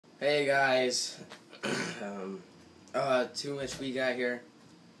Hey guys, Too Much We Got here.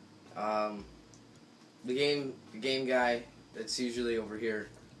 The game guy that's usually over here,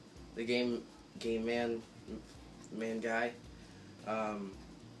 the game man guy.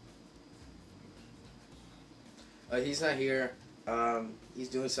 He's not here. He's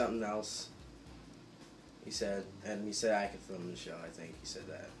doing something else. He said I could film the show. I think he said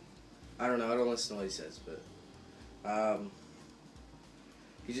that. I don't know. I don't listen to what he says, but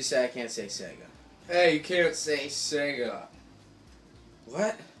he just said I can't say Sega. Hey, you can't say Sega.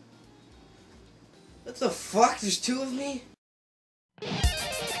 What? What the fuck? There's two of me?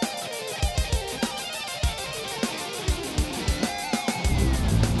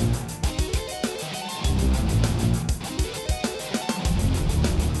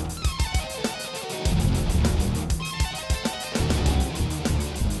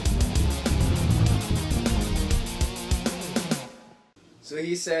 So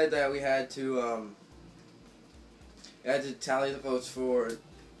he said that we had to tally the votes for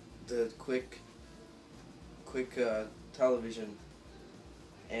the quick television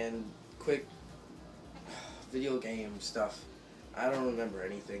and quick video game stuff. I don't remember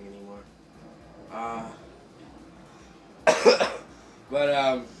anything anymore.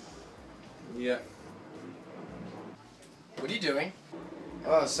 Yeah. What are you doing?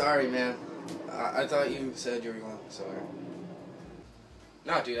 Oh, sorry, man. I thought you said you were going somewhere.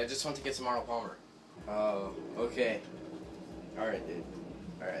 No, dude, I just want to get some Arnold Palmer. Oh, okay. Alright, dude.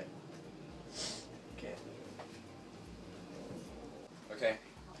 Alright. Okay.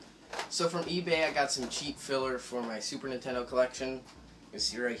 So from eBay, I got some cheap filler for my Super Nintendo collection. You can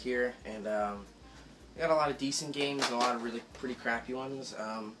see right here. And I got a lot of decent games and a lot of really pretty crappy ones.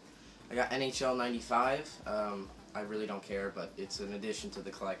 I got NHL 95. I really don't care, but it's an addition to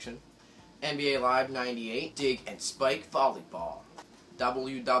the collection. NBA Live 98. Dig and Spike Volleyball.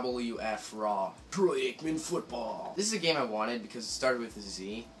 WWF Raw. Troy Aikman Football. This is a game I wanted because it started with a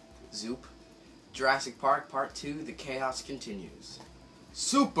Z. Zoop. Jurassic Park Part 2, The Chaos Continues.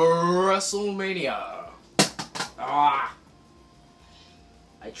 Super WrestleMania. Ah!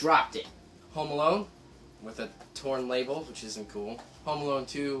 I dropped it. Home Alone, with a torn label, which isn't cool. Home Alone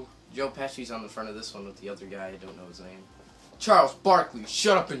 2, Joe Pesci's on the front of this one with the other guy, I don't know his name. Charles Barkley,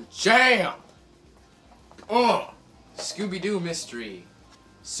 Shut Up and Jam! Scooby-Doo Mystery.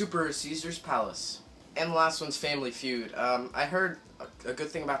 Super Caesar's Palace. And the last one's Family Feud. I heard a good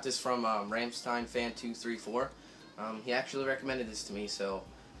thing about this from Ramstein Fan 234. He actually recommended this to me, so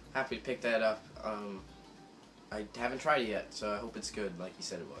happy to pick that up. I haven't tried it yet, so I hope it's good like he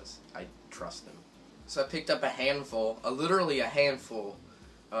said it was. I trust him. So I picked up literally a handful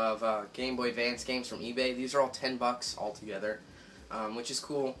of Game Boy Advance games from eBay. These are all $10 altogether, which is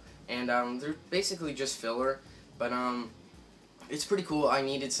cool. And they're basically just filler, but it's pretty cool. I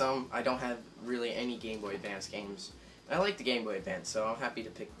needed some. I don't have really any Game Boy Advance games. I like the Game Boy Advance, so I'm happy to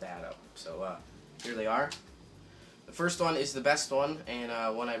pick that up. So here they are. The first one is the best one,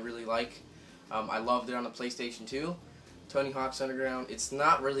 and one I really like. I loved it on the PlayStation 2. Tony Hawk's Underground. It's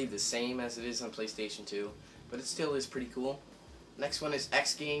not really the same as it is on PlayStation 2, but it still is pretty cool. Next one is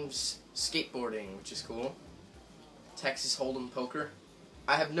X Games Skateboarding, which is cool. Texas Hold'em Poker.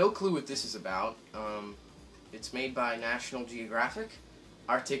 I have no clue what this is about. It's made by National Geographic.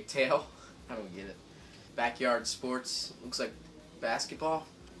 Arctic Tail. I don't get it. Backyard Sports. Looks like basketball.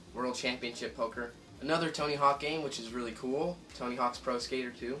 World Championship Poker. Another Tony Hawk game, which is really cool. Tony Hawk's Pro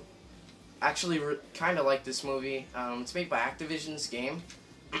Skater 2. Actually, kind of like this movie. It's made by Activision's game.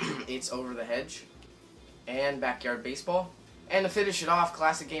 It's Over the Hedge. And Backyard Baseball. And to finish it off,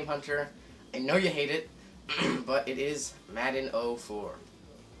 Classic Game Hunter. I know you hate it, but it is Madden 04.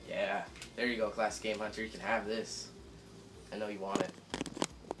 Yeah, there you go, Classic Game Hunter. You can have this. I know you want it.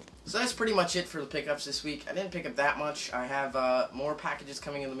 So that's pretty much it for the pickups this week. I didn't pick up that much. I have more packages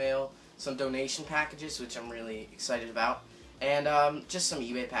coming in the mail. Some donation packages, which I'm really excited about. And just some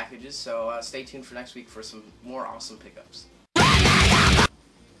eBay packages. So stay tuned for next week for some more awesome pickups.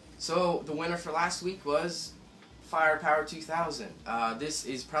 So the winner for last week was Firepower 2000. This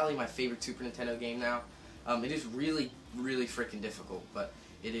is probably my favorite Super Nintendo game now. It is really, really freaking difficult, but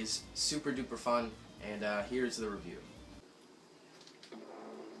it is super duper fun, and here's the review.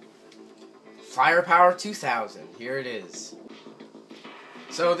 Firepower 2000, here it is.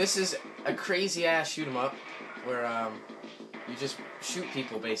 So this is a crazy ass shoot 'em up, where you just shoot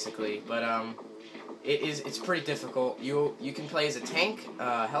people basically, but it's pretty difficult. You can play as a tank,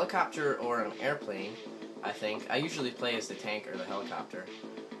 a helicopter, or an airplane. I think I usually play as the tank or the helicopter.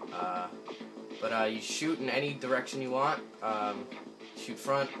 But you shoot in any direction you want. Shoot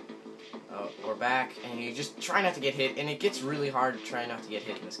front, or back, and you just try not to get hit, and it gets really hard to try not to get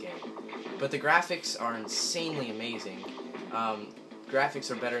hit in this game. But the graphics are insanely amazing.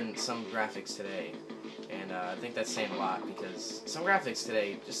 Graphics are better than some graphics today, and I think that's saying a lot, because some graphics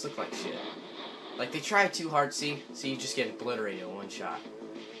today just look like shit. Like, they try too hard, see you just get obliterated in one shot.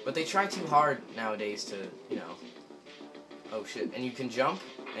 But they try too hard nowadays to, you know, oh shit, and you can jump,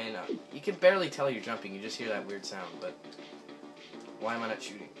 and you can barely tell you're jumping, you just hear that weird sound, but why am I not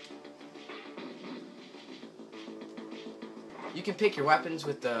shooting? You can pick your weapons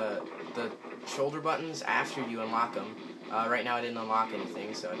with the shoulder buttons after you unlock them. Right now I didn't unlock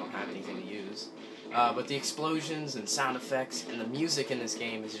anything, so I don't have anything to use. But the explosions and sound effects and the music in this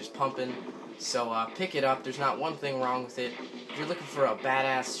game is just pumping, so pick it up. There's not one thing wrong with it. If you're looking for a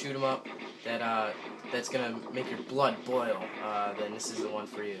badass shoot 'em up that's gonna make your blood boil, then this is the one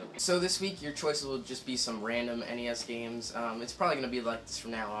for you. So this week your choices will just be some random NES games. It's probably gonna be like this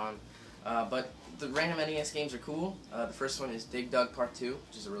from now on, but the random NES games are cool. The first one is Dig Dug Part 2,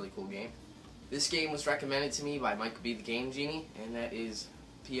 which is a really cool game. This game was recommended to me by Michael B. the Game Genie, and that is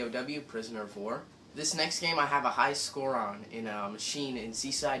POW, Prisoner of War. This next game I have a high score on in a machine in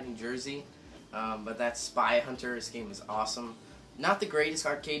Seaside, New Jersey, but that's Spy Hunter. This game is awesome. Not the greatest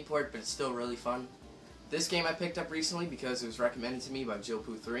arcade port, but it's still really fun. This game I picked up recently because it was recommended to me by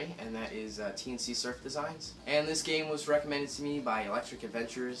JoePoo3, and that is TNC Surf Designs. And this game was recommended to me by Electric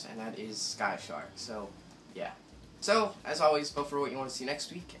Adventures, and that is Sky Shark. So, yeah. So, as always, vote for what you want to see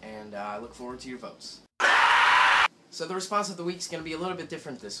next week, and I look forward to your votes. So the response of the week is going to be a little bit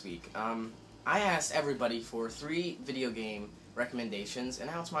different this week. I asked everybody for 3 video game recommendations,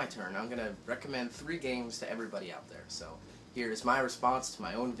 and now it's my turn. I'm going to recommend 3 games to everybody out there. So, here is my response to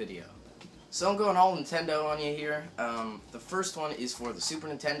my own video. So I'm going all Nintendo on you here. The first one is for the Super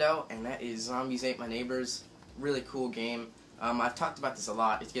Nintendo, and that is Zombies Ate My Neighbors. Really cool game. I've talked about this a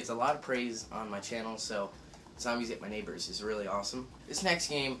lot. It gets a lot of praise on my channel, so Zombies Ate My Neighbors is really awesome. This next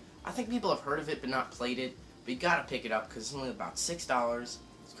game, I think people have heard of it but not played it, but you gotta pick it up because it's only about $6.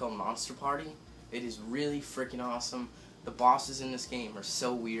 It's called Monster Party. It is really freaking awesome. The bosses in this game are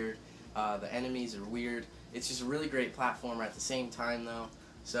so weird. The enemies are weird. It's just a really great platformer at the same time, though.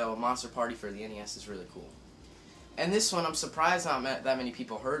 So Monster Party for the NES is really cool. And this one I'm surprised not that many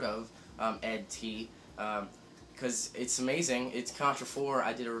people heard of, Ed T, because it's amazing. It's Contra 4.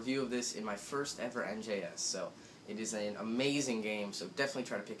 I did a review of this in my first ever NJS, so it is an amazing game, so definitely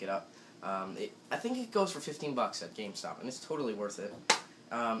try to pick it up. I think it goes for 15 bucks at GameStop, and it's totally worth it.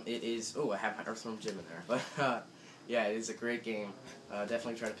 It is, oh, I have my Earthworm Jim in there, but yeah, it is a great game.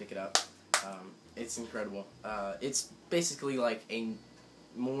 Definitely try to pick it up. It's incredible. It's basically like a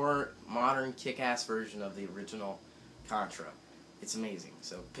more modern, kick-ass version of the original Contra. It's amazing,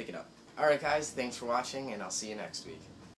 so pick it up. Alright guys, thanks for watching, and I'll see you next week.